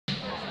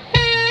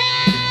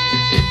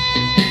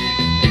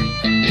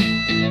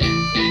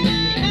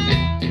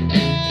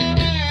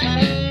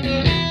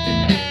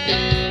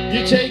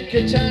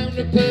a town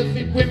of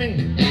perfect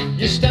women,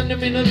 you stand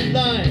them in a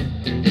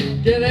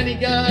line. Get any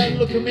guy,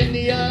 look him in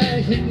the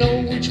eye, he'd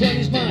know which one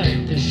is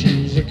mine. 'Cause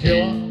she's a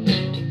killer,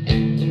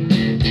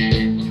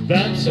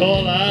 that's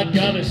all I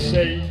gotta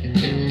say.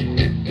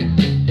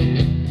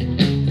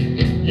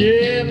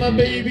 Yeah, my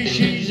baby,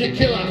 she's a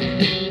killer,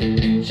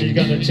 she's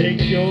gonna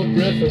take your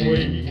breath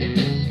away.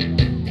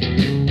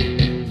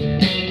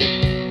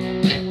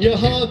 Your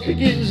heart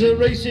begins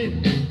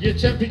a-racing, your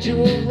temperature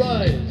will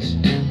rise.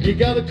 You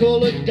gotta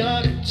call a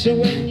doctor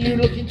when you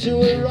look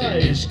into her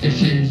eyes. 'Cause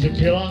she's a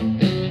killer,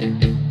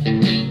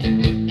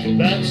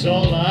 that's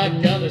all I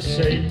gotta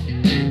say.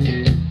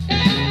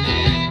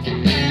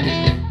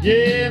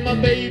 Yeah, my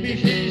baby,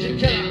 she's a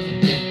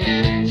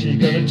killer, she's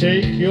gonna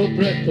take your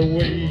breath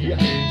away.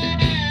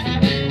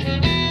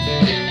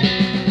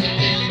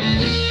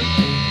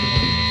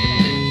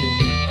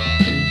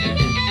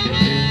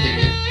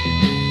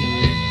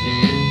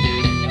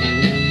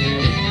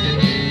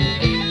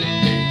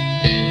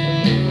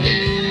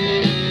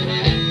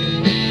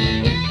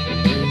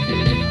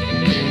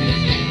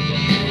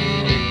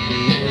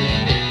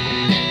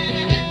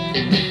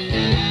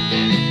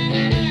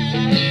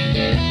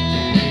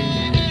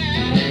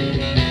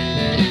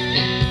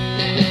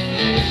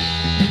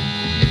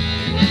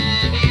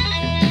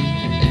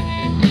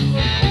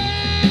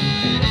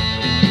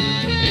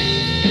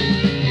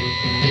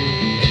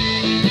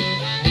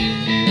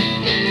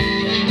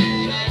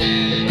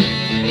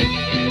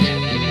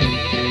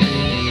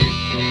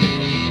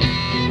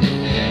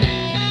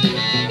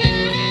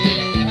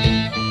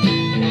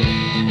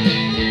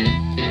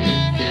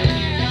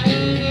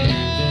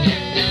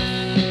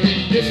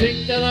 You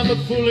think that I'm a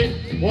fooling,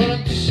 what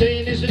I'm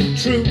saying isn't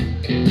true.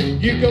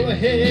 You go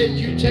ahead,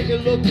 you take a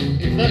look,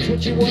 if that's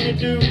what you want to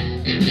do.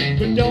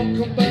 But don't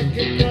come back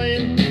and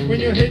crying when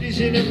your head is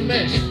in a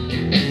mess.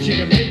 She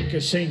can make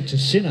a saint a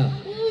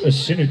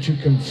sinner to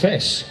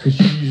confess. 'Cause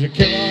she's a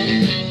killer,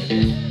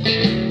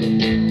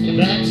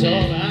 that's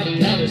all I've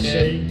gotta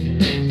say.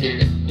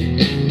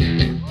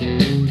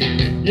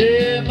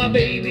 Yeah, my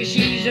baby,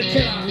 she's a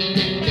killer,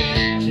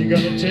 she's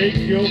gonna take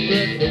your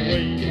breath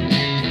away.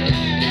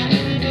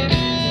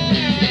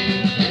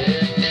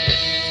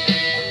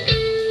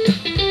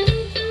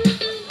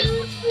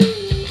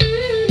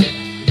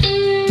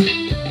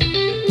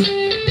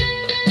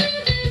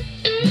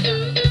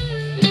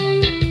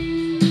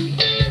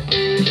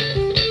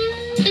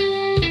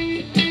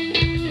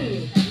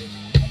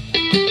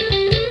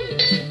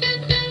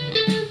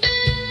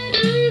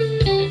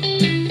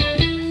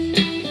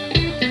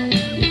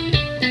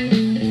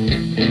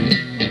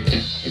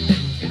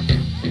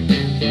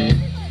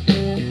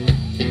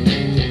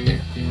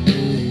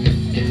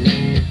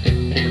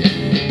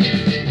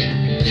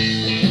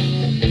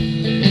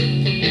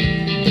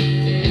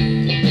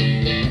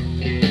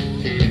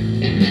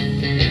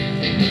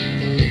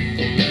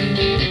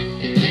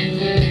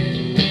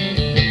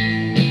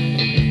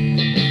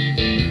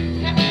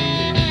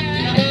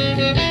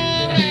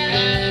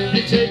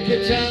 Take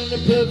a town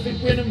of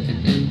perfect women,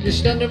 you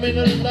stand them in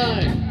a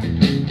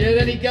line. Get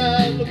any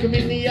guy, look him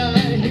in the eye,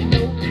 he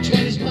know which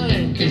one is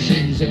mine. 'Cause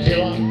she's a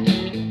killer,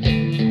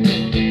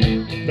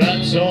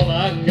 that's all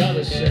I've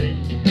gotta say.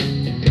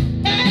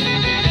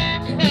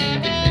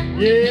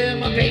 Yeah,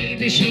 my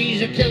baby,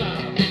 she's a killer,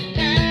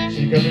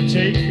 she's gonna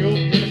take your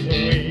breath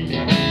away.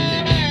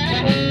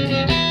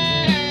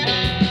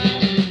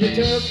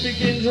 Your heart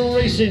begins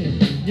racing,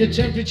 your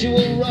temperature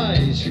will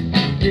rise.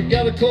 You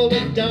gotta call a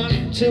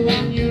doctor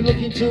when you look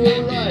into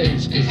her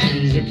eyes. 'Cause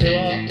she's a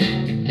killer,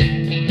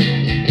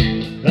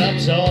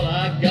 that's all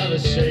I gotta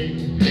say.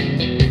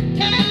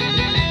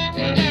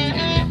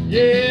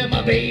 Yeah,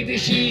 my baby,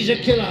 she's a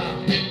killer,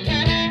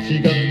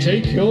 she's gonna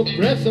take your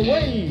breath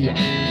away.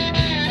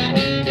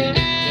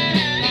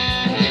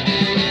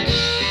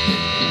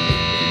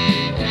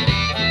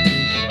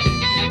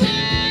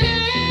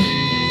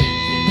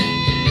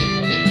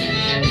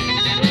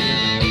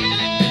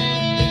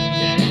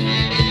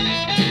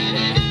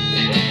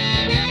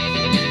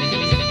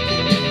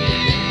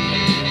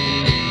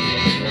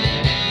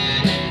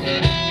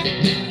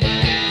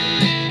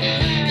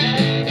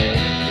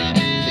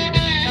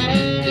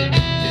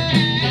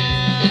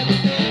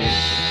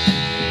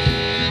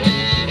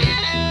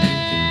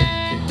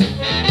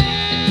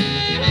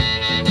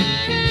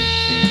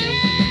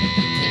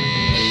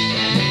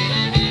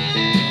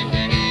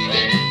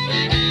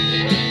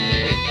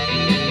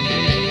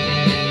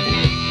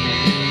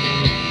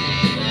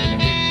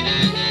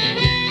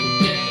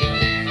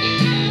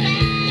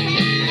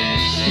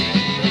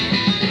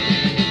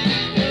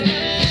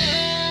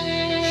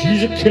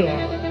 She's a killer.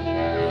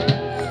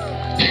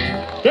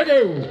 Thank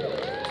you.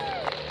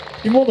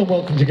 You're more than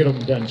welcome to get up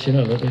and dance, you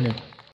know that, don't you?